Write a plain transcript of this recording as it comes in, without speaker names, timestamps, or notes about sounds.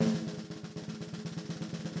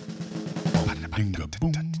dinga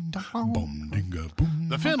boom, boom dinga boom.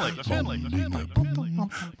 The Finley. Dinga boom,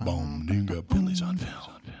 boom dinga Finley's on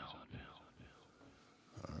film.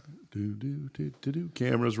 Do.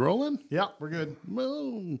 Cameras rolling. Yeah, we're good.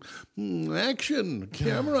 Boom. Action.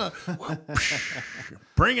 Camera.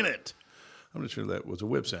 Bringing it. I'm not sure that was a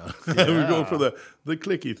whip sound. We're going for the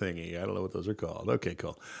clicky thingy. I don't know what those are called. Okay,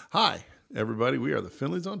 cool. Hi, everybody. We are the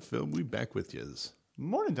Finleys on Film. We back with yous.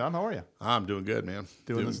 Morning, Tom. How are you? I'm doing good, man.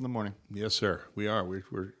 Doing this in the morning. Yes, sir. We are.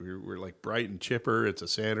 We're like bright and chipper. It's a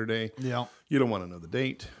Saturday. Yeah. You don't want to know the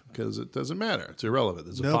date because it doesn't matter. It's irrelevant.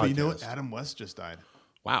 There's a podcast. But you know what? Adam West just died.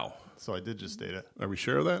 Wow. So I did just state it. Are we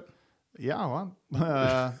sure of that? Yeah, well,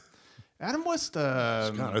 Adam West.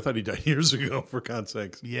 God, I thought he died years ago. For God's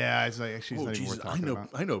sakes. Yeah, it's like actually, it's not even Jesus, worth talking about.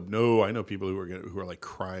 I know people who are like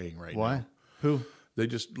crying right now. Why? Who? They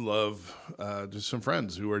just love just some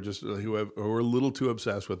friends who are who are a little too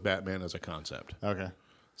obsessed with Batman as a concept. Okay.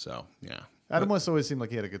 So yeah, Adam West always seemed like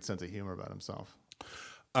he had a good sense of humor about himself.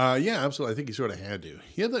 Yeah, absolutely. I think he sort of had to.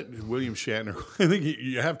 He had that William Shatner. I think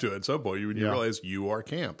you have to at some point. You realize you are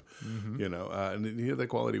camp, you know. And he had that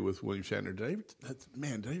quality with William Shatner. Did I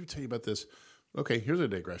ever tell you about this? Okay, here's a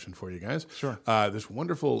digression for you guys. Sure. This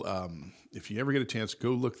wonderful. If you ever get a chance,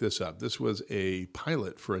 go look this up. This was a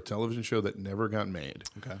pilot for a television show that never got made.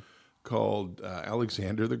 Okay. Called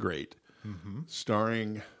Alexander the Great,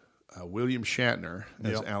 starring William Shatner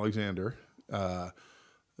as Alexander.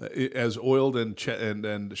 As oiled and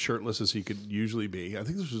shirtless as he could usually be. I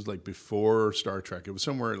think this was like before Star Trek. It was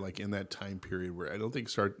somewhere like in that time period where I think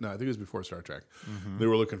it was before Star Trek. They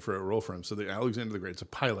were looking for a role for him. So the Alexander the Great's a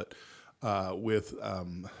pilot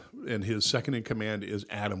and his second in command is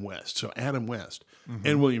Adam West. So Adam West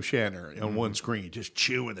and William Shatner on one screen, just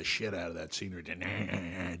chewing the shit out of that scenery,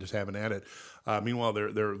 just having at it. Meanwhile,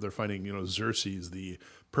 they're fighting Xerxes, the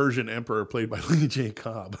Persian emperor, played by Lee J.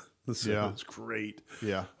 Cobb. So it's great.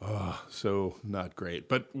 Yeah. Oh, so not great,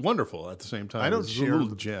 but wonderful at the same time. I don't It's share a little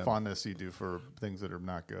the gem. fondness you do for things that are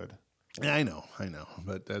not good. Yeah, I know,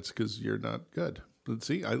 but that's because you're not good. But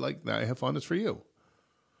see, I have fondness for you.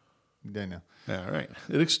 I know. All right,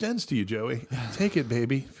 it extends to you, Joey. Take it,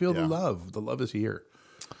 baby. Feel the love. The love is here.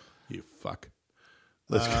 You fuck.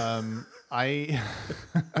 Let's go.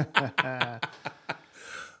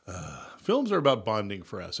 Films are about bonding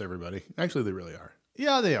for us, everybody. Actually, they really are.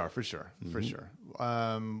 Yeah, they are for sure. For sure.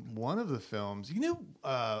 One of the films,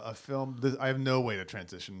 a film. I have no way to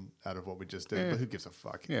transition out of what we just did, but who gives a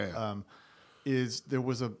fuck? Yeah. There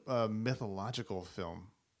was a mythological film.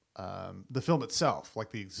 The film itself,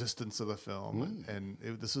 like the existence of the film,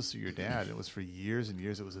 this was through your dad. It was for years and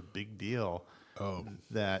years. It was a big deal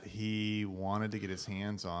that he wanted to get his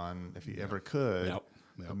hands on, if he ever could,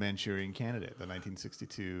 a Manchurian Candidate, the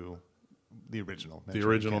 1962. The original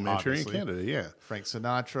Manchurian Candidate, yeah. Frank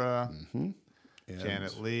Sinatra,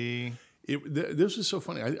 Janet Leigh. This is so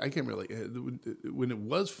funny. I can't really. When it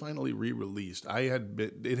was finally re-released,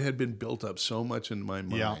 it had been built up so much in my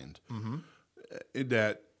mind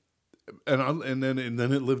that, and then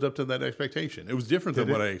it lived up to that expectation. It was different than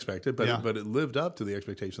what I expected, but it lived up to the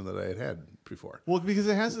expectation that I had before. Well, because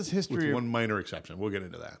it has this history. With one minor exception, we'll get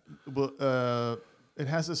into that. Well, it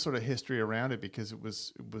has this sort of history around it because it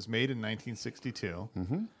was made in 1962,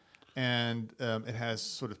 and it has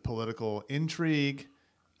sort of political intrigue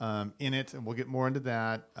in it, and we'll get more into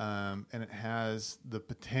that. And it has the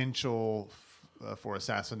potential for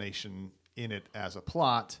assassination in it as a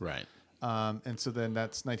plot, right? And so then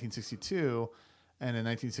that's 1962, and in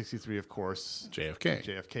 1963, of course,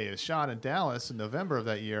 JFK is shot in Dallas in November of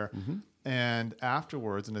that year. And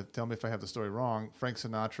afterwards, and tell me if I have the story wrong, Frank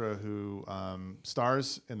Sinatra, who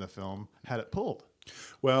stars in the film, had it pulled.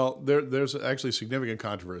 Well, there's actually significant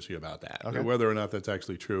controversy about that, whether or not that's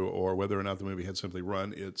actually true, or whether or not the movie had simply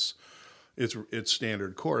run its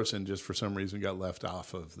standard course and just for some reason got left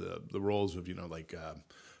off of the rolls of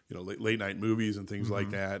late night movies and things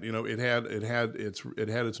like that. It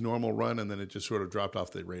had its normal run, and then it just sort of dropped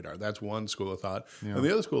off the radar. That's one school of thought. And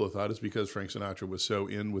the other school of thought is because Frank Sinatra was so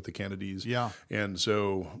in with the Kennedys, and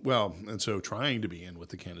so trying to be in with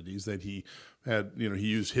the Kennedys that he had, he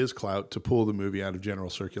used his clout to pull the movie out of general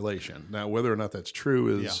circulation. Now, whether or not that's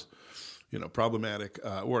true is, problematic,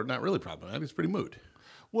 or not really problematic. It's pretty moot.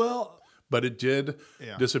 Well. But it did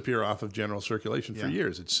disappear off of general circulation for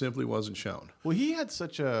years. It simply wasn't shown. Well, he had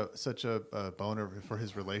such a boner for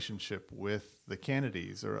his relationship with the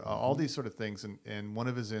Kennedys, or all these sort of things. And one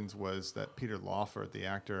of his ends was that Peter Lawford, the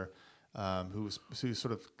actor, who's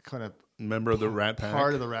sort of kind of member of the Rat Pack,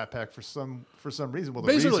 part of the Rat Pack for some reason. Well,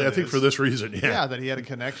 basically, I think for this reason, yeah, that he had a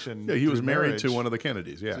connection. Yeah, he was married to one of the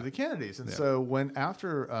Kennedys. Yeah, to the Kennedys, and so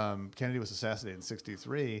after Kennedy was assassinated in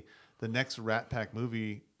 '63, the next Rat Pack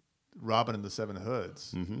movie, Robin and the Seven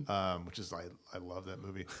Hoods, which is I love that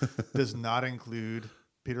movie, does not include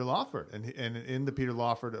Peter Lawford, and in the Peter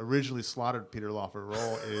Lawford originally slaughtered Peter Lawford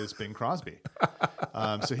role is Bing Crosby.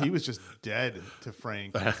 So he was just dead to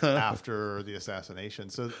Frank after the assassination.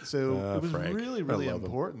 So it was Frank. really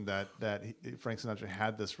important that Frank Sinatra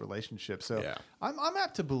had this relationship. So I'm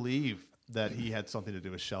apt to believe that he had something to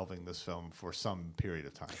do with shelving this film for some period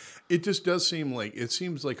of time. It just does seem like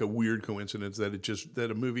a weird coincidence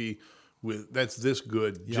that a movie that's this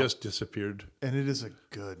good just disappeared. And it is a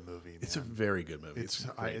good movie, man. It's a very good movie.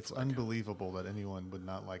 It's unbelievable that anyone would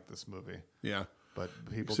not like this movie. Yeah. But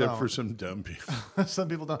people Except don't. for some dumb people. Some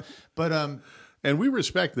people don't. But and we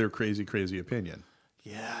respect their crazy opinion.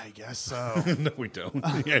 Yeah, I guess so. No, we don't.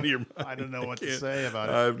 I don't know what to say about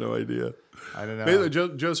it. I have no idea. I don't know.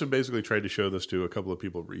 Joseph basically tried to show this to a couple of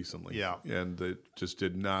people recently. Yeah. And it just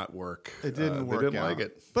did not work. It didn't work. They didn't out. like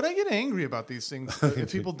it. But I get angry about these things.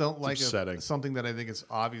 If people don't like something that I think is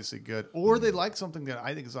obviously good, or they like something that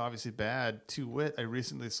I think is obviously bad, to wit, I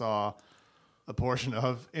recently saw a portion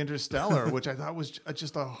of Interstellar, which I thought was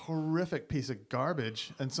just a horrific piece of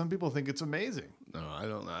garbage, and some people think it's amazing. No, I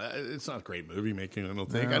don't know. It's not great movie making. I don't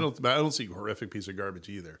think. No. I don't see horrific piece of garbage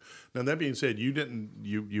either. Now that being said, you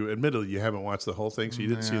admittedly you haven't watched the whole thing, so you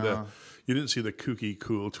didn't see the kooky,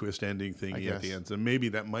 cool twist ending thingy at the end. So maybe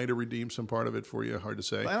that might have redeemed some part of it for you. Hard to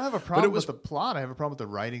say. I don't have a problem with the plot. I have a problem with the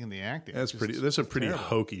writing and the acting. That's some pretty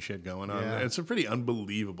hokey shit going on. Yeah. And some pretty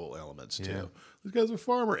unbelievable elements too. Yeah. This guy's a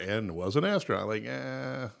farmer and was an astronaut.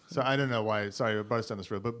 So I don't know why. Sorry, I brought us down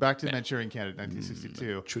this road. But back to Manchurian Candidate,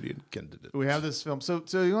 1962. Manchurian Candidate. We have this film. So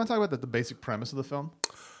you want to talk about the basic premise of the film?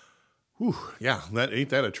 Whew, yeah, ain't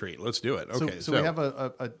that a treat? Let's do it. Okay, so we have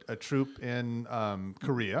a troop in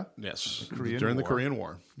Korea. Yes, during the Korean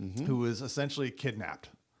War, who is essentially kidnapped.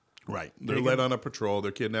 Right, they're led on a patrol.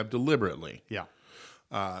 They're kidnapped deliberately. Yeah.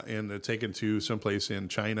 And they're taken to someplace in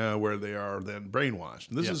China where they are then brainwashed.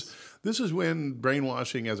 And this is when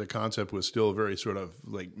brainwashing as a concept was still very sort of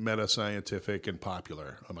like meta-scientific and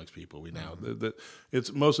popular amongst people. We now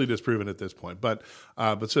it's mostly disproven at this point. But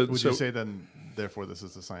so would you say then therefore this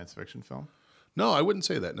is a science fiction film? No, I wouldn't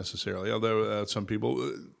say that necessarily. Although some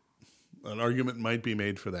people. An argument might be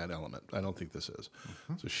made for that element. I don't think this is.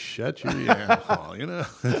 So shut your asshole.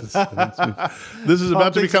 This is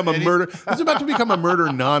about to become a murder. This is about to become a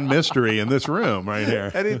murder non-mystery in this room right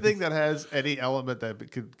here. Anything that has any element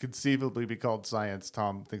that could conceivably be called science,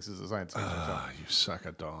 Tom thinks is a science fiction film. You suck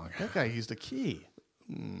a dog. That guy used a key.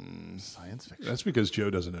 Science fiction. That's because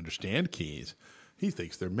Joe doesn't understand keys. He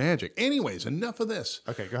thinks they're magic. Anyways, enough of this.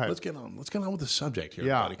 Okay, go ahead. Let's get on with the subject here,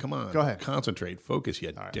 buddy. Come on. Go ahead. Concentrate. Focus,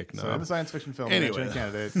 you dick knob. So in the science fiction film, Manchurian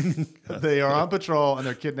Candidate, they are on patrol and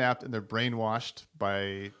they're kidnapped and they're brainwashed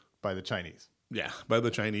by the Chinese. Yeah, by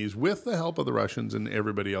the Chinese with the help of the Russians and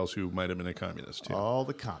everybody else who might have been a communist too. All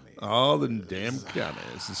the commies. All the damn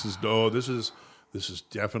communists. This is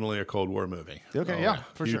definitely a Cold War movie. Okay, yeah,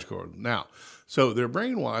 for huge sure. Now, so they're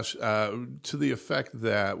brainwashed to the effect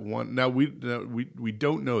that we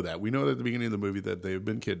don't know that. We know at the beginning of the movie that they've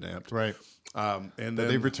been kidnapped, right? And then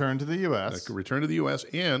they've returned to the U.S. Return to the U.S.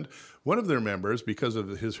 And one of their members, because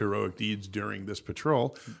of his heroic deeds during this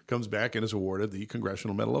patrol, comes back and is awarded the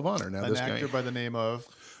Congressional Medal of Honor. Now, this actor by the name of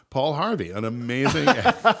Paul Harvey, an amazing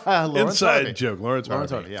inside joke. Lawrence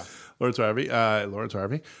Harvey. Yeah. Lawrence Harvey.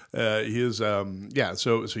 He is,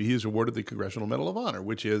 so he is awarded the Congressional Medal of Honor,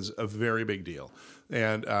 which is a very big deal.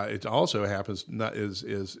 And it also happens,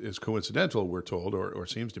 is coincidental, we're told, or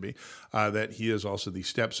seems to be, that he is also the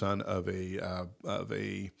stepson of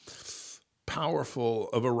a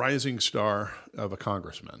rising star of a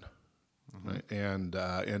congressman. Right?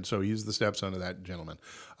 And so he's the stepson of that gentleman.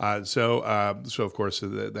 So of course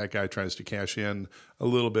that guy tries to cash in a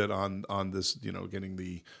little bit on this, getting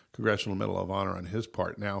the Congressional Medal of Honor on his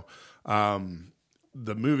part. Now,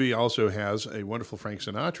 the movie also has a wonderful Frank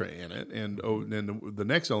Sinatra in it, and the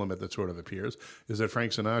next element that sort of appears is that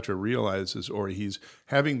Frank Sinatra realizes, or he's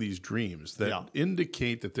having these dreams that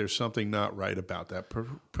indicate that there's something not right about that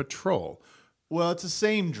patrol. Well, it's the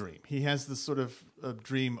same dream. He has this sort of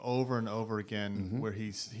dream over and over again, where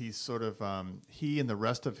he's sort of he and the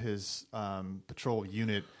rest of his patrol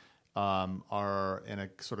unit are in a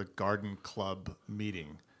sort of garden club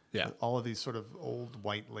meeting. Yeah, all of these sort of old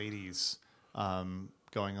white ladies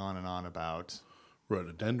going on and on about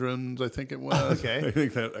Rhododendrons, I think it was. Okay. I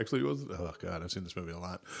think that actually was. Oh God, I've seen this movie a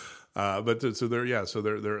lot. So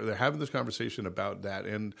they're having this conversation about that,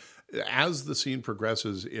 and as the scene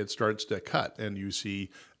progresses, it starts to cut, and you see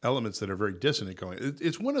elements that are very dissonant going.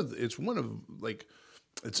 It's one of like,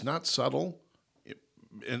 it's not subtle.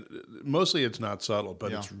 And mostly it's not subtle,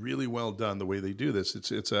 but it's really well done the way they do this. It's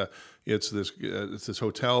this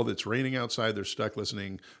hotel that's raining outside. They're stuck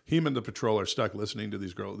listening. Him and the patrol are stuck listening to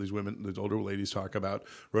these women, these older ladies talk about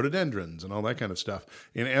rhododendrons and all that kind of stuff.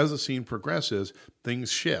 And as the scene progresses,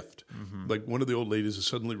 things shift. Mm-hmm. Like one of the old ladies is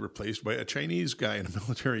suddenly replaced by a Chinese guy in a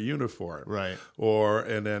military uniform, right?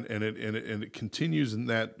 And it continues in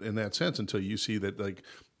that sense until you see that like.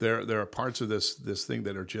 There are parts of this thing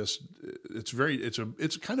that are just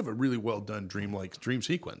it's kind of a really well done dream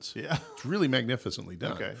sequence. Yeah, it's really magnificently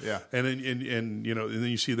done. Okay, yeah, and then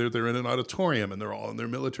you see they're in an auditorium and they're all in their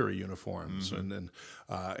military uniforms and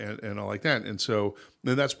all like that. And so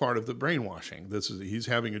then that's part of the brainwashing. He's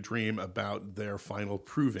having a dream about their final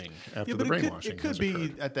proving after the brainwashing. It could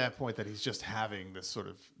be at that point that he's just having this sort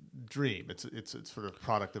of dream. It's sort of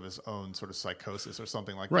product of his own sort of psychosis or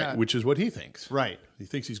something like that. Right, which is what he thinks. Right. He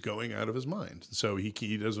thinks he's going out of his mind. So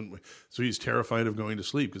he doesn't. So he's terrified of going to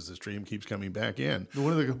sleep because this dream keeps coming back in.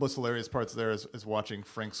 One of the most hilarious parts there is watching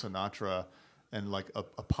Frank Sinatra and like a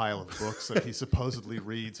pile of books that he supposedly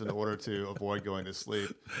reads in order to avoid going to sleep.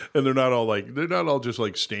 And they're not all just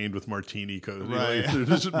like stained with martini coasters. Right. They're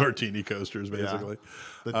just martini coasters, basically.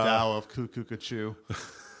 Yeah. The Tao of Cuckoo.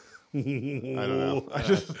 I don't know. That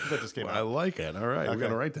just came out. I like it. All right. Okay. We're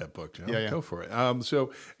going to write that book, Joe. Yeah. Go for it.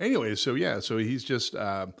 So he's just,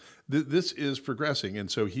 this is progressing. And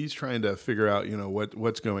so he's trying to figure out,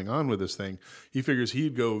 what's going on with this thing. He figures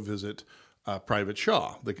he'd go visit Private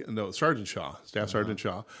Shaw, Sergeant Shaw, Staff Sergeant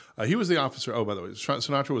Shaw. He was the officer. Oh, by the way,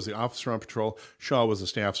 Sinatra was the officer on patrol. Shaw was the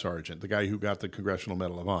staff sergeant, the guy who got the Congressional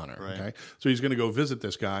Medal of Honor. Right. Okay, so he's going to go visit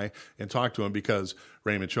this guy and talk to him because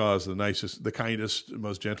Raymond Shaw is the nicest, the kindest,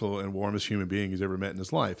 most gentle, and warmest human being he's ever met in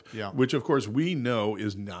his life. Yeah. Which, of course, we know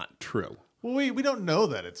is not true. Well, we don't know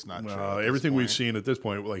that it's not true. Everything we've seen at this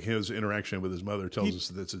point, like his interaction with his mother, tells us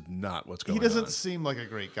that this is not what's going on. He doesn't seem like a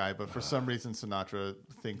great guy, but for some reason, Sinatra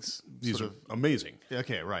thinks he's sort of amazing.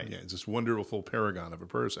 Okay, right. Yeah, he's this wonderful paragon of a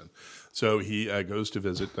person. So he goes to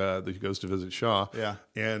visit Shaw. Yeah,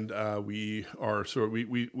 and we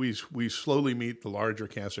slowly meet the larger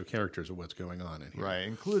cast of characters of what's going on in here. Right,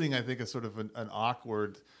 including I think a sort of an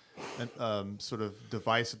awkward sort of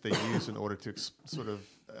device that they use in order to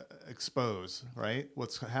expose, right,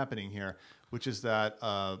 what's happening here, which is that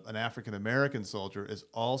an African American soldier is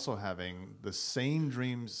also having the same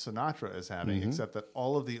dreams Sinatra is having, except that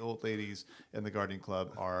all of the old ladies in the Guardian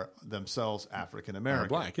Club are themselves African American,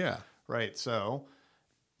 black, yeah, right. So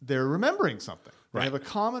they're remembering something. They right. have a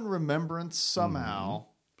common remembrance somehow,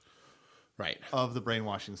 right, of the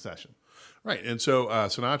brainwashing session. Right, and so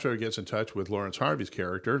Sinatra gets in touch with Lawrence Harvey's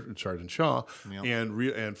character, Sergeant Shaw, yep.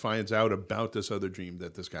 and finds out about this other dream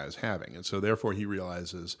that this guy is having, and so therefore he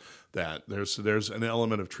realizes that there's an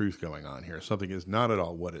element of truth going on here. Something is not at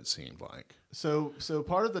all what it seemed like. So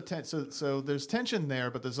part of the so there's tension there,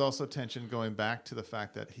 but there's also tension going back to the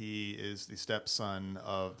fact that he is the stepson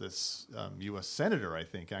of this U.S. senator, I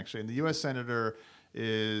think, actually, and the U.S. senator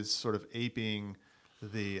is sort of aping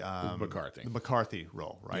the McCarthy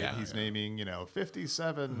role, right? Yeah, He's naming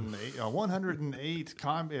 57,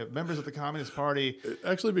 108 members of the Communist Party. It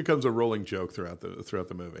actually becomes a rolling joke throughout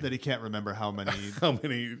the movie that he can't remember how many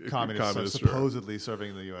communists are supposedly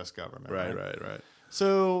serving the U.S. government. Right.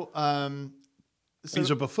 So he's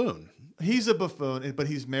a buffoon. He's a buffoon, but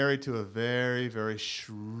he's married to a very, very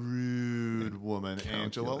shrewd woman,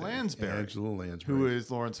 Angela Lansbury, who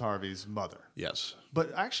is Lawrence Harvey's mother. Yes.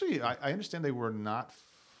 But actually, I understand they were not...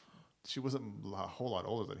 She wasn't a whole lot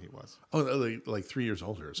older than he was. Oh, like 3 years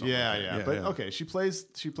older or something. Yeah. But okay, she plays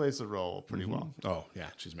the role pretty well. Oh, yeah,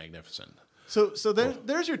 she's magnificent. So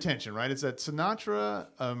there's your tension, right? It's that Sinatra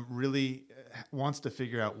really wants to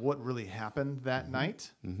figure out what really happened that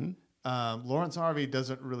night. Mm-hmm. Lawrence Harvey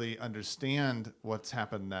doesn't really understand what's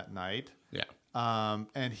happened that night. Yeah.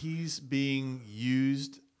 And he's being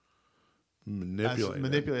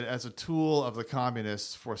manipulated as a tool of the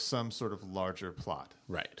communists for some sort of larger plot.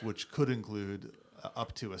 Right. Which could include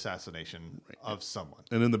up to assassination of someone.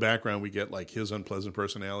 And in the background, we get like his unpleasant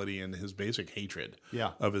personality and his basic hatred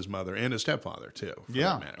of his mother and his stepfather too. For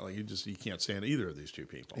that matter. Like he can't stand either of these two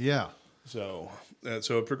people. Yeah. So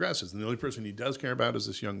it progresses, and the only person he does care about is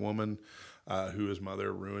this young woman who his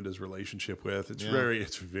mother ruined his relationship with. It's very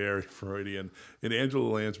Freudian. And Angela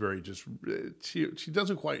Lansbury she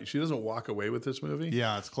doesn't walk away with this movie.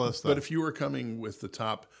 Yeah, it's close though. But if you were coming with the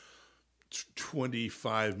top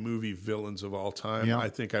 25 movie villains of all time, Yeah. I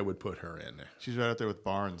think I would put her in there. She's right up there with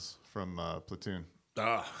Barnes from Platoon.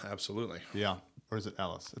 Absolutely. Yeah. Or is it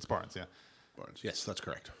Ellis? It's Barnes, yeah. Barnes. Yes, that's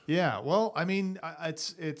correct. Yeah. Well, I mean,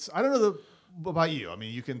 it's I don't know about you. I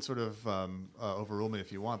mean, you can sort of overrule me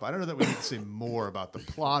if you want, but I don't know that we need to say more about the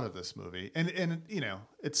plot of this movie. And you know,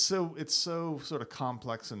 it's so sort of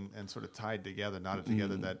complex and sort of tied together, knotted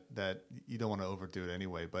together that you don't want to overdo it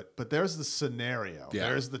anyway. But there's the scenario. Yeah.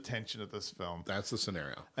 There's the tension of this film. That's the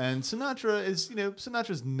scenario. And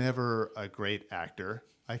Sinatra's never a great actor.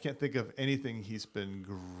 I can't think of anything he's been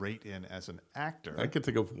great in as an actor. I can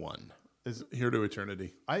think of one. Here to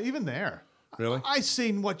Eternity. Even there. Really? I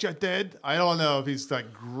seen what you did. I don't know if he's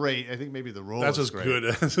that great. I think maybe the role That's is as great. good.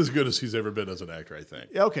 That's as good as he's ever been as an actor, I think.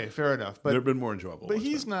 Yeah, okay, fair enough. But there have been more enjoyable. But ones,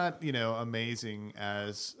 he's not, amazing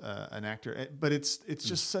as an actor. But it's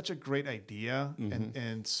just such a great idea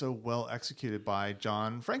and so well executed by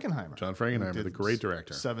John Frankenheimer. John Frankenheimer, the great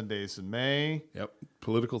director. 7 Days in May. Yep.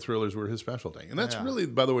 Political thrillers were his specialty. And that's really,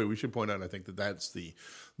 by the way, we should point out, I think that's the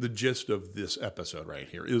gist of this episode right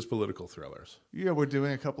here is political thrillers. Yeah, we're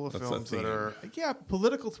doing a couple of films that are,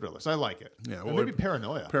 political thrillers. I like it. Yeah. Well, maybe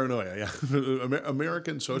Paranoia. Paranoia, yeah.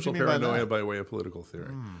 American social paranoia by way of political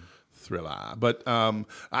theory. Thriller. But I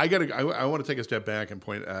want to take a step back and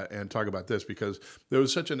point and talk about this because there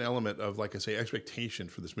was such an element of, like I say, expectation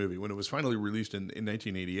for this movie. When it was finally released in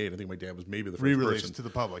 1988, I think my dad was maybe the first Re-released person. to the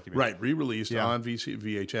public, you mean? Right, re-released on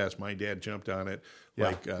VHS. My dad jumped on it.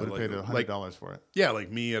 Yeah, would have paid $100 for it. Yeah, like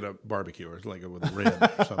me at a barbecue or like with a rib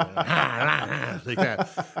or something. Like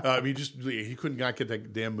that. He couldn't not get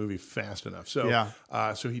that damn movie fast enough. So,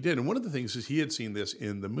 so he did. And one of the things is he had seen this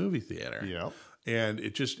in the movie theater. Yeah. And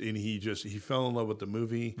he fell in love with the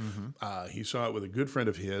movie. He saw it with a good friend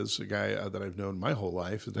of his, a guy that I've known my whole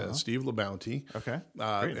life, Steve LaBounty. Okay,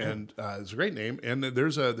 and it's a great name. And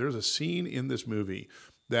there's a scene in this movie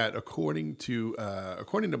that, according to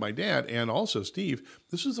my dad and also Steve,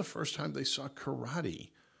 this is the first time they saw karate.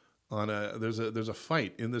 There's a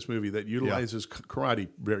fight in this movie that utilizes karate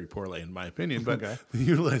very poorly, in my opinion, but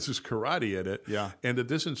utilizes karate in it. Yeah, and that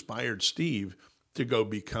this inspired Steve to go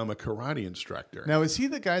become a karate instructor. Now, is he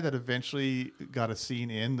the guy that eventually got a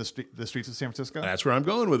scene in the streets of San Francisco? That's where I'm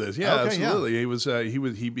going with this. Yeah, absolutely. Yeah.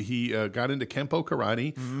 He got into Kempo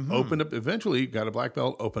karate, eventually got a black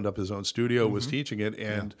belt, opened up his own studio, was teaching it,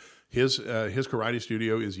 and his karate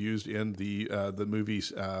studio is used in the movies,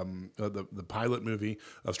 the pilot movie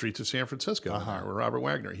of Streets of San Francisco, where Robert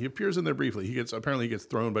Wagner. He appears in there briefly. He gets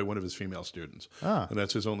thrown by one of his female students, and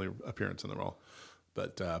that's his only appearance in the role.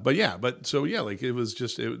 Like it was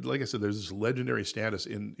just like I said, there's this legendary status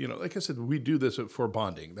in, like I said, we do this for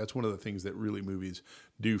bonding. That's one of the things that really movies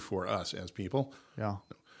do for us as people. Yeah.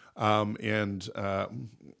 This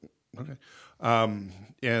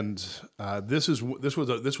was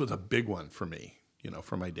a big one for me,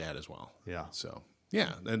 for my dad as well. Yeah. So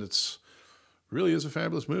yeah, and it's really is a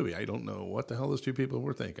fabulous movie. I don't know what the hell those two people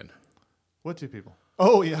were thinking. What two people?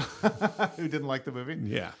 Oh yeah, who didn't like the movie?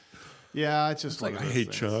 Yeah. Yeah, it's just like I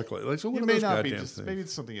hate chocolate. Like, so what it are may those not be goddamn just things? maybe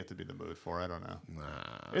it's something you have to be in the mood for. I don't know. Nah.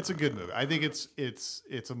 It's a good movie. I think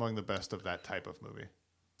it's among the best of that type of movie.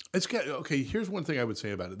 It's got okay. Here's one thing I would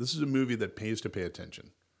say about it. This is a movie that pays to pay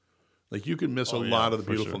attention. Like you can miss a lot of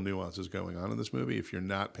the beautiful nuances going on in this movie if you're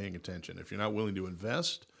not paying attention. If you're not willing to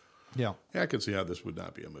invest. Yeah, I can see how this would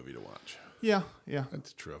not be a movie to watch. Yeah.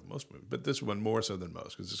 That's true of most movies, but this one more so than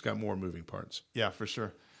most because it's got more moving parts. Yeah, for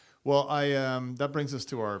sure. Well, that brings us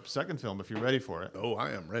to our second film, if you're ready for it. Oh,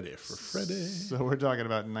 I am ready for Freddy. So we're talking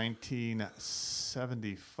about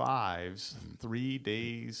 1975's 3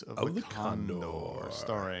 Days of the Condor,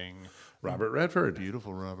 starring Robert Redford.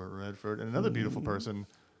 Beautiful Robert Redford. And another beautiful person,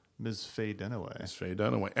 Ms. Faye Dunaway. Ms. Faye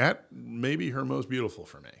Dunaway. At maybe her most beautiful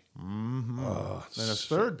for me. Mm-hmm. And a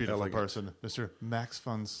third beautiful person, Mr. Max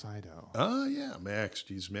von Sydow. Oh, yeah, Max.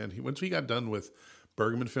 Geez, man. Once he got done with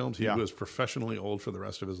Bergman films, he was professionally old for the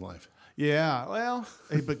rest of his life. Yeah, well,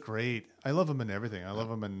 but great. I love him in everything. I love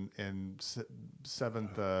him in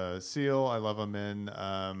Seventh Seal. I love him in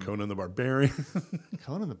Conan the Barbarian.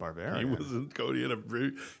 Conan the Barbarian. He was in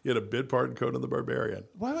Conan. He had a bid part in Conan the Barbarian.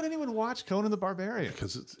 Why would anyone watch Conan the Barbarian?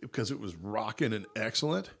 Because it was rocking and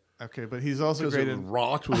excellent. Okay, but he's also great in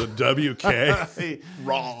rocked with a WK.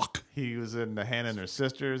 Rock. He was in The Hannah and Her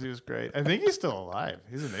Sisters. He was great. I think he's still alive.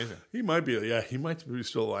 He's amazing. He might be. Yeah, he might be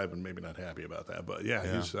still alive and maybe not happy about that. But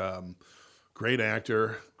he's great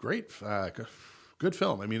actor. Great, good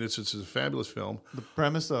film. I mean, it's a fabulous film. The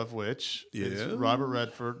premise of which is Robert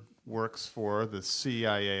Redford works for the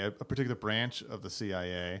CIA, a particular branch of the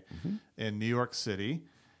CIA in New York City.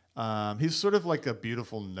 He's sort of like a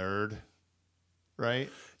beautiful nerd. right?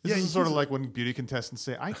 This is sort of like when beauty contestants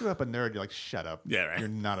say, "I grew up a nerd." You're like, "Shut up! Yeah, right. You're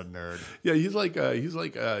not a nerd." Yeah,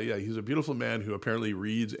 he's a beautiful man who apparently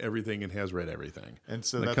reads everything and has read everything, And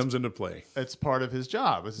so that comes into play. It's part of his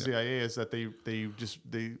job as the CIA is that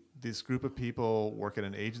this group of people work at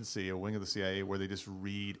an agency, a wing of the CIA, where they just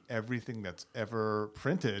read everything that's ever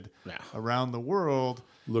printed around the world,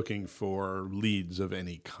 looking for leads of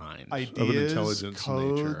any kind, ideas, of an intelligence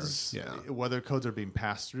codes, nature. Yeah. Whether codes are being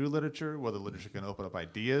passed through literature, whether literature can open up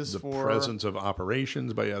ideas The for presence of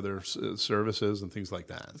operations by other services and things like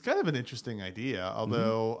that. It's kind of an interesting idea,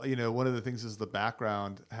 although one of the things is the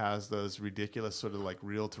background has those ridiculous sort of like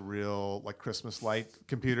reel-to-reel like Christmas light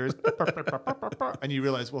computers, and you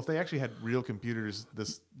realize, well, if they actually had real computers,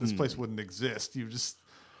 this place wouldn't exist. You just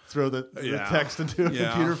throw the text into a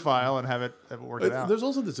computer file and have it work it out. There's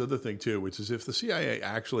also this other thing too, which is if the CIA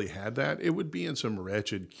actually had that, it would be in some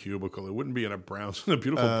wretched cubicle. It wouldn't be in a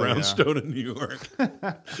beautiful brownstone in New York.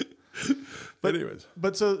 But anyways,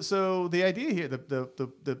 so the idea here,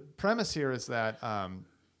 the premise here is that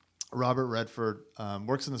Robert Redford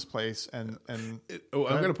works in this place, and I'm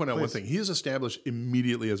going to point out one thing: he is established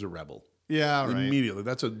immediately as a rebel. Yeah, right. Immediately.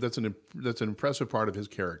 That's an impressive part of his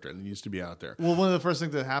character, and he needs to be out there. Well, one of the first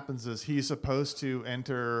things that happens is he's supposed to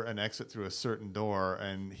enter and exit through a certain door,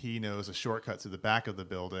 and he knows a shortcut to the back of the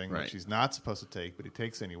building, which he's not supposed to take, but he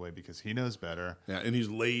takes anyway because he knows better. Yeah, and he's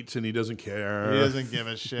late, and he doesn't care. He doesn't give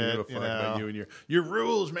a shit. Give a fuck about you and your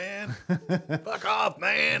rules, man. Fuck off,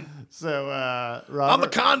 man. So, Robert, I'm the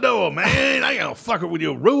condor, man. I ain't gonna fuck with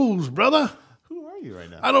your rules, brother. Who are you right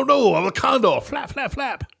now? I don't know. I'm a condor. Flap, flap,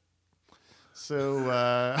 flap. So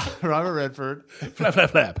Robert Redford, flap,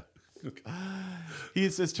 flap, flap.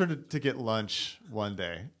 He's turned to get lunch one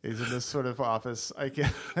day. He's in this sort of office.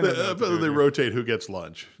 They rotate who gets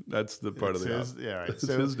lunch. That's the part of the office. Yeah, right. It's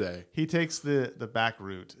his day. He takes the back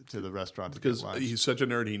route to the restaurant because to get lunch. He's such a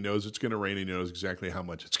nerd. He knows it's going to rain. He knows exactly how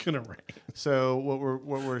much it's going to rain. So what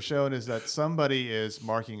we're shown is that somebody is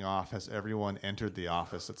marking off has everyone entered the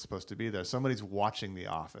office that's supposed to be there. Somebody's watching the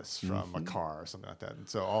office from a car or something like that. And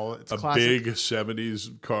so it's classic. Big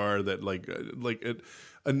 70s car that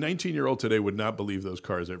a 19-year-old today would not believe those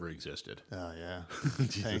cars ever existed. Oh yeah,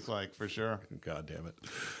 tank-like for sure. God damn it.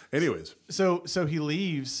 Anyways, so he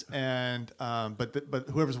leaves, and but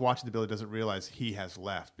whoever's watching the building doesn't realize he has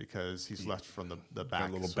left because he's left from the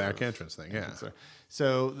back, little back entrance thing. Yeah.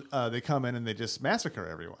 So they come in and they just massacre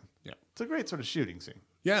everyone. Yeah, it's a great sort of shooting scene.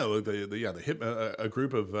 Yeah, a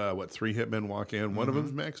group of 3 hitmen walk in. One of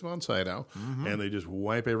them's Max von Sydow, and they just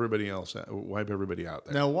wipe everybody out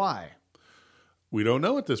there. Now, why? We don't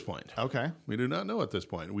know at this point. Okay. We do not know at this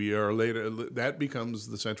point. We are later. That becomes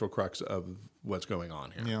the central crux of what's going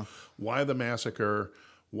on here. Yeah. Why the massacre?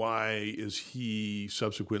 Why is he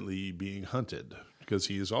subsequently being hunted? Because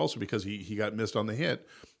he got missed on the hit.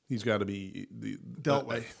 He's got to be dealt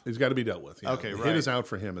with. He's got to be dealt with. Okay, the right. hit is out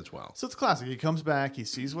for him as well. So it's classic. He comes back. He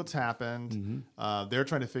sees what's happened. They're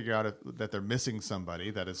trying to figure out that they're missing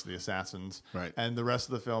somebody. That is the assassins. Right. And the rest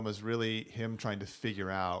of the film is really him trying to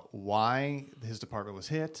figure out why his department was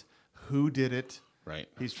hit, who did it. Right.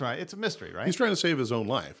 It's a mystery, right? He's trying to save his own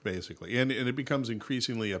life, basically, and it becomes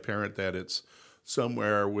increasingly apparent that it's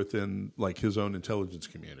somewhere within like his own intelligence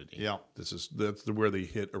community. Yeah. That's where the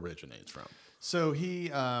hit originates from. So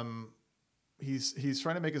he's trying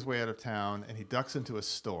to make his way out of town, and he ducks into a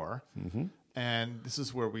store, and this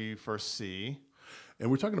is where we first see.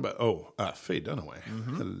 And we're talking about Faye Dunaway.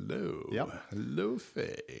 Hello, hello,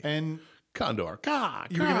 Faye. And Condor,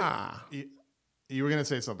 you were gonna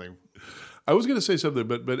say something. I was going to say something,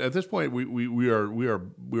 but at this point we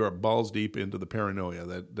are balls deep into the paranoia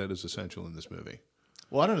that is essential in this movie.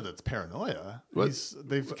 Well, I don't know that's paranoia.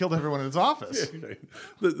 They've killed everyone in his office.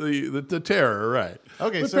 The terror, right?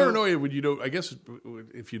 Okay, but paranoia. I guess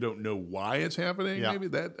if you don't know why it's happening, maybe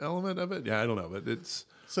that element of it. Yeah, I don't know, but it's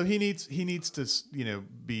so he needs to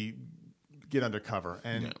get undercover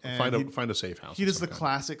and find a safe house. He does the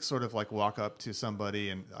classic sort of like walk up to somebody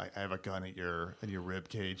and I have a gun at your rib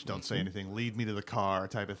cage. Don't say anything. Lead me to the car,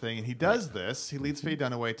 type of thing. And he does this. He leads Faye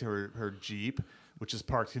Dunaway to her Jeep, which is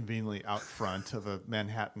parked conveniently out front of a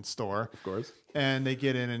Manhattan store. Of course. And they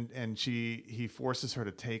get in, and he forces her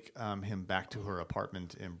to take him back to her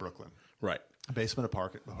apartment in Brooklyn. Right. A basement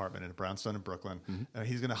apartment in a brownstone in Brooklyn.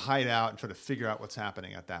 He's going to hide out and try to figure out what's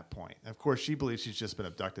happening at that point. And of course, she believes she's just been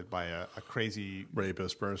abducted by a crazy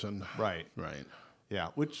rapist person. Right. Right. Yeah.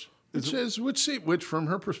 Which from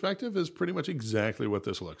her perspective is pretty much exactly what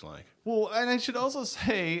this looks like. Well, and I should also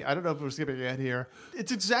say, I don't know if we're skipping ahead here,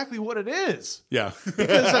 it's exactly what it is. Yeah.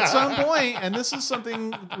 Because at some point, and this is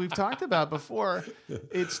something we've talked about before,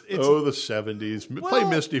 it's the 70s. Play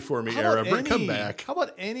Misty for me era. Come back. How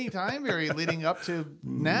about any time period leading up to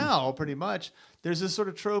now, pretty much? There's this sort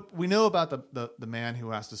of trope. We know about the man who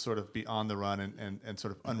has to sort of be on the run and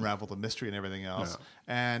sort of unravel the mystery and everything else.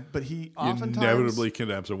 Yeah. But he oftentimes inevitably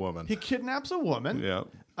kidnaps a woman. He kidnaps a woman.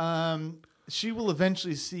 Yeah. She will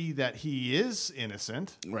eventually see that he is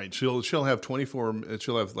innocent. Right. She'll have 24.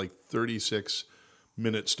 She'll have like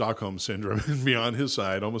 36-minute Stockholm syndrome and be on his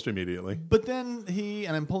side almost immediately. But then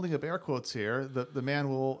and I'm pulling up air quotes here, the man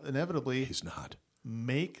will inevitably... He's not.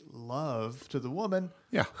 Make love to the woman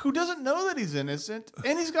Yeah. who doesn't know that he's innocent,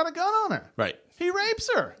 and he's got a gun on her. Right. He rapes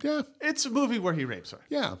her. Yeah. It's a movie where he rapes her.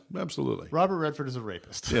 Yeah, absolutely. Robert Redford is a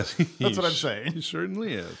rapist. Yes, That's what I'm saying. He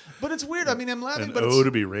certainly is. But it's weird. I mean, I'm laughing, but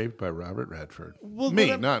to be raped by Robert Redford. Well,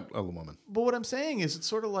 Me, not a woman. But what I'm saying is, it's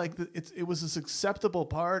sort of like it was this acceptable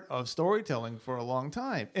part of storytelling for a long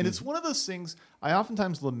time, and it's one of those things I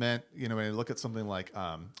oftentimes lament. You know, when I look at something like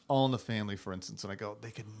All in the Family, for instance, and I go, they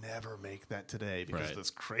could never make that today because of this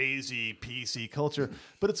crazy PC culture.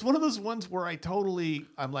 But it's one of those ones where I'm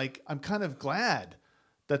kind of glad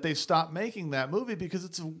that they stopped making that movie because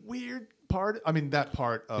it's a weird part. I mean, that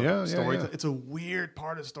part of storytelling. It's a weird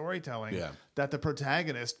part of storytelling that the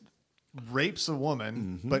protagonist rapes a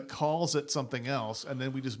woman but calls it something else, and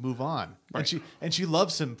then we just move on. Right. And she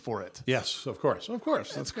loves him for it. Yes, of course.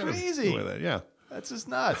 That's crazy. That's just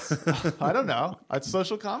nuts. I don't know. It's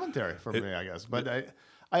social commentary for me, I guess. But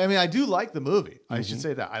I mean, I do like the movie. I should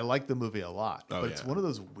say that I like the movie a lot. But it's one of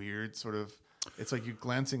those weird sort of. It's like you're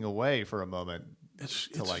glancing away for a moment.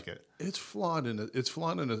 Like it. It's flawed in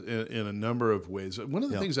a number of ways. One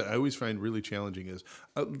of the things that I always find really challenging is,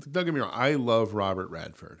 don't get me wrong, I love Robert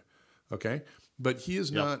Redford, okay, but he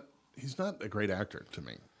is not. He's not a great actor to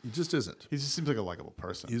me. He just isn't. He just seems like a likable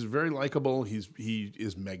person. He's very likable. He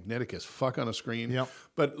is magnetic as fuck on a screen. Yep.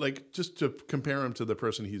 But like, just to compare him to the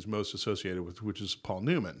person he's most associated with, which is Paul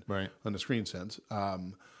Newman, right, on the screen sense.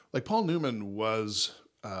 Like Paul Newman was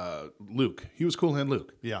Luke. He was Cool Hand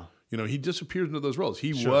Luke. Yeah. You know, he disappears into those roles.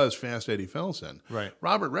 He was Fast Eddie Felsen. Right.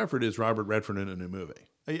 Robert Redford is Robert Redford in a new movie.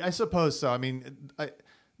 I suppose so. I mean,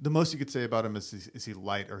 the most you could say about him is he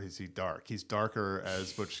light or is he dark? He's darker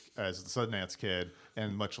as the Sundance Kid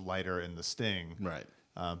and much lighter in The Sting. Right.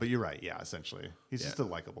 But you're right. Yeah, essentially, he's just a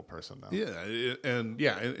likable person, though. Yeah,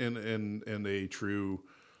 and a true.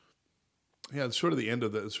 Yeah, sort of the end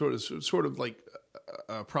of the sort of like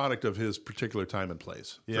a product of his particular time and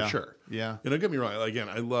place, for sure. Yeah. And don't get me wrong. Again,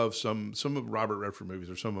 I love some of Robert Redford movies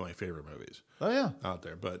are some of my favorite movies. Oh yeah, out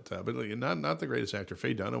there. But like, not the greatest actor.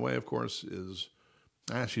 Faye Dunaway, of course, is.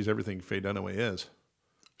 She's everything Faye Dunaway is.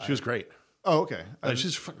 She was great. Oh, okay.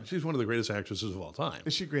 She's one of the greatest actresses of all time.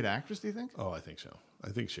 Is she a great actress, do you think? Oh, I think so. I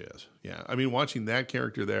think she is. Yeah. I mean, watching that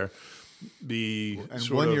character there, and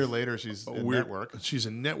 1 year later, she's in Network. She's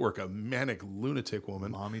a Network, a manic lunatic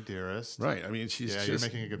woman. Mommy Dearest. Right. I mean, she's you're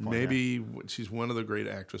making a good point. Maybe she's one of the great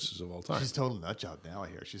actresses of all time. She's total nut job now, I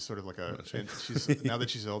hear. She's sort of like now that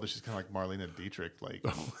she's older, she's kind of like Marlene Dietrich, like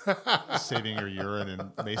saving her urine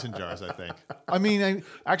in mason jars, I think. I mean, I'm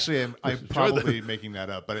probably making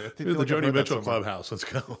that up, but I think the Joni Mitchell Clubhouse. Let's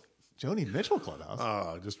go. Joni Mitchell Clubhouse?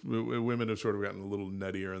 Oh, just women have sort of gotten a little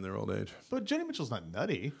nuttier in their old age. But Joni Mitchell's not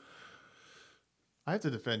nutty. I have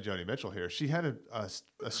to defend Joni Mitchell here. She had a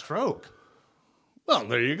stroke. Well,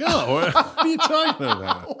 there you go. What are you talking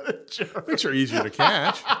about? What a jerk. Makes her easier to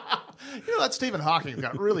catch. You know, that Stephen Hawking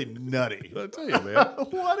got really nutty. I tell you, man.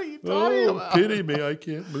 What are you talking about? Pity me. I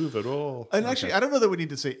can't move at all. And actually, I don't know that we need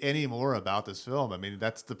to say any more about this film. I mean,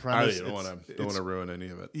 that's the premise. I don't want to ruin any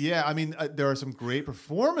of it. Yeah, I mean, there are some great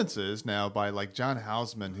performances now by like John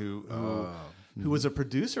Houseman, who was a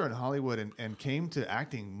producer in Hollywood and came to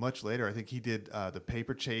acting much later. I think he did The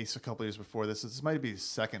Paper Chase a couple years before this. This might be his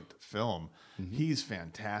second film. Mm-hmm. He's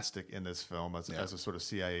fantastic in this film as a sort of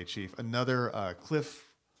CIA chief. Another Cliff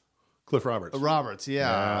Roberts. Roberts, who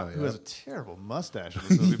has a terrible mustache in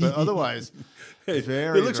this movie, but otherwise, it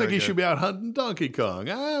looks like he should be out hunting Donkey Kong.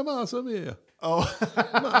 I'm awesome here. Oh,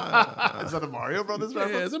 is that a Mario Brothers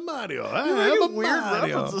reference? Yeah, it's a Mario. You're making weird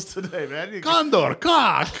references today, man. Condor,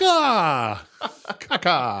 ka.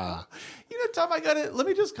 You know, Tom, let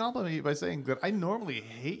me just compliment you by saying that I normally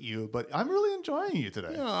hate you, but I'm really enjoying you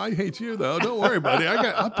today. Yeah, I hate you though. Don't worry, buddy.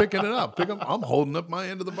 I'm picking it up. I'm holding up my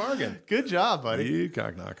end of the bargain. Good job, buddy. You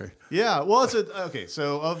cockknocker. Yeah. Well, okay.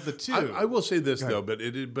 So of the two, I will say this though,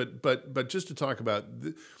 but just to talk about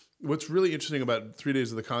what's really interesting about 3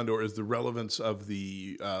 Days of the Condor is the relevance of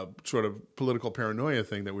the sort of political paranoia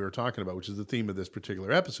thing that we were talking about, which is the theme of this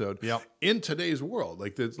particular episode. Yep. In today's world,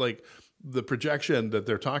 like it's like the projection that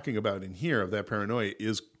they're talking about in here of that paranoia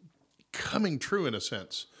is coming true in a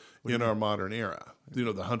sense in our modern era. You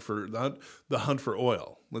know, the hunt for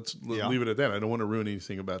oil. Let's leave it at that. I don't want to ruin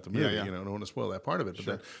anything about the movie. Yeah. You know, I don't want to spoil that part of it.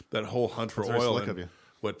 But that whole hunt for oil and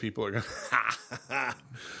what people are going to.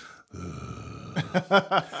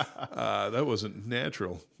 That wasn't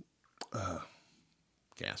natural.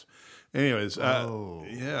 Gas. Anyways,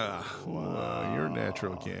 yeah. Wow. You're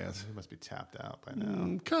natural gas. You must be tapped out by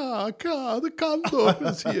now. The condor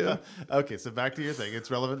is here. Okay, so back to your thing. It's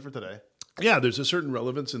relevant for today. Yeah, there's a certain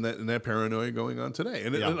relevance in that paranoia going on today.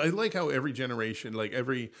 And I like how every generation, like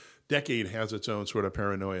every decade has its own sort of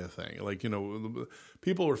paranoia thing. Like, you know,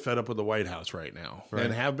 people are fed up with the White House right now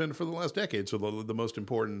and have been for the last decade. So the most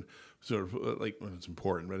important sort of it's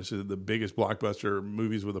important, but it's the biggest blockbuster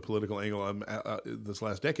movies with a political angle this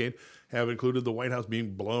last decade have included the White House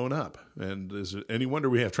being blown up. And is it any wonder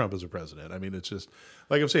we have Trump as a president? I mean, it's just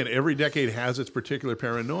like I'm saying, every decade has its particular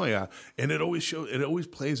paranoia, and it always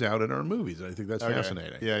plays out in our movies. And I think that's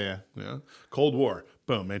fascinating. Yeah. Cold War,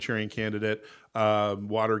 boom, Manchurian Candidate,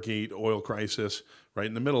 Watergate, oil crisis, right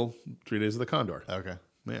in the middle, 3 Days of the Condor. Okay.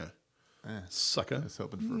 Yeah. Sucker. I was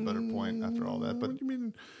hoping for a better point after all that, but what do you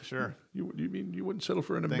mean? Sure. You mean you wouldn't settle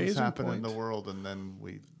for an Things amazing happen point? in the world, and then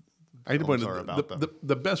we. I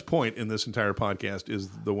the best point in this entire podcast is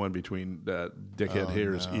the one between dickhead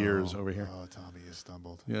ears over here. Oh, Tommy, you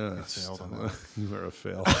stumbled. Yeah, you failed on that. You are a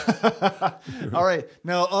fail. All right,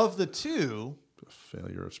 now of the two.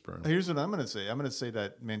 Failure of sperm. Here's what I'm going to say. I'm going to say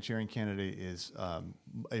that Manchurian Candidate is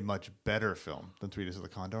a much better film than 3 Days of the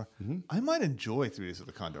Condor. Mm-hmm. I might enjoy 3 Days of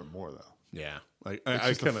the Condor more, though. Yeah,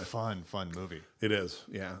 it's just a fun movie. It is.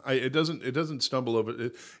 Yeah, it doesn't stumble over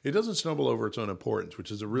it doesn't stumble over its own importance,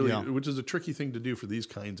 which is a tricky thing to do for these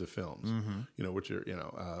kinds of films. Mm-hmm. You know, which are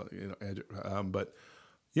but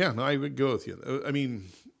yeah, no, I would go with you. I mean,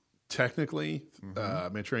 technically,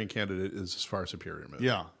 Manchurian Candidate is a far superior movie.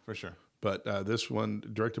 Yeah, for sure. But this one,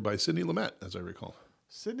 directed by Sidney Lumet, as I recall.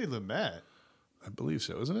 Sidney Lumet? I believe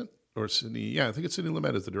so, isn't it? Or Sidney? Yeah, I think it's Sidney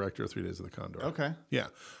Lumet is the director of 3 Days of the Condor. Okay. Yeah,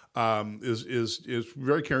 is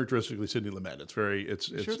very characteristically Sidney Lumet. It's very it's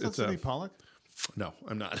sure it's not Sidney Pollack. No,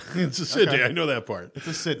 I'm not. It's a Sidney. Okay. I know that part. It's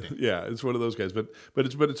a Sidney. Yeah, it's one of those guys. But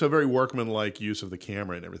it's a very workmanlike use of the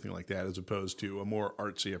camera and everything like that, as opposed to a more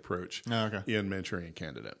artsy approach in Manchurian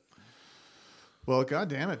Candidate. Well, God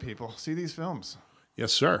damn it, people, see these films.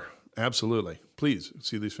 Yes, sir. Absolutely. Please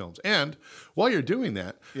see these films. And while you're doing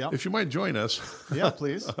that, if you might join us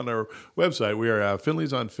please. on our website, we are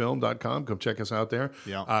finleysonfilm.com. Come check us out there.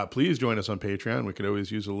 Yeah. Please join us on Patreon. We could always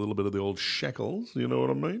use a little bit of the old shekels. You know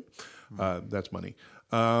what I mean? That's money.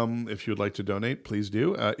 If you'd like to donate, please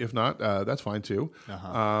do. If not, that's fine too.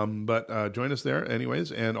 But join us there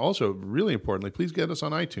anyways. And also, really importantly, please get us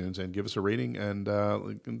on iTunes and give us a rating and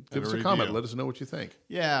give us a comment. Let us know what you think.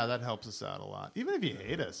 Yeah, that helps us out a lot. Even if you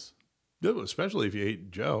hate us. Especially if you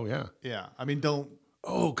hate Joe, yeah. Yeah, I mean, don't...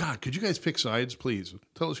 Oh, God, could you guys pick sides, please?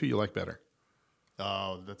 Tell us who you like better.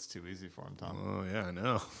 Oh, that's too easy for him, Tom. Oh, yeah, I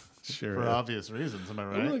know. Sure. For obvious reasons, am I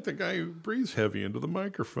right? I like the guy who breathes heavy into the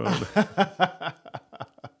microphone.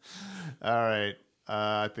 All right.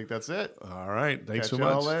 I think that's it. All right. Thanks Catch so much.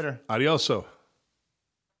 you all later. Adioso.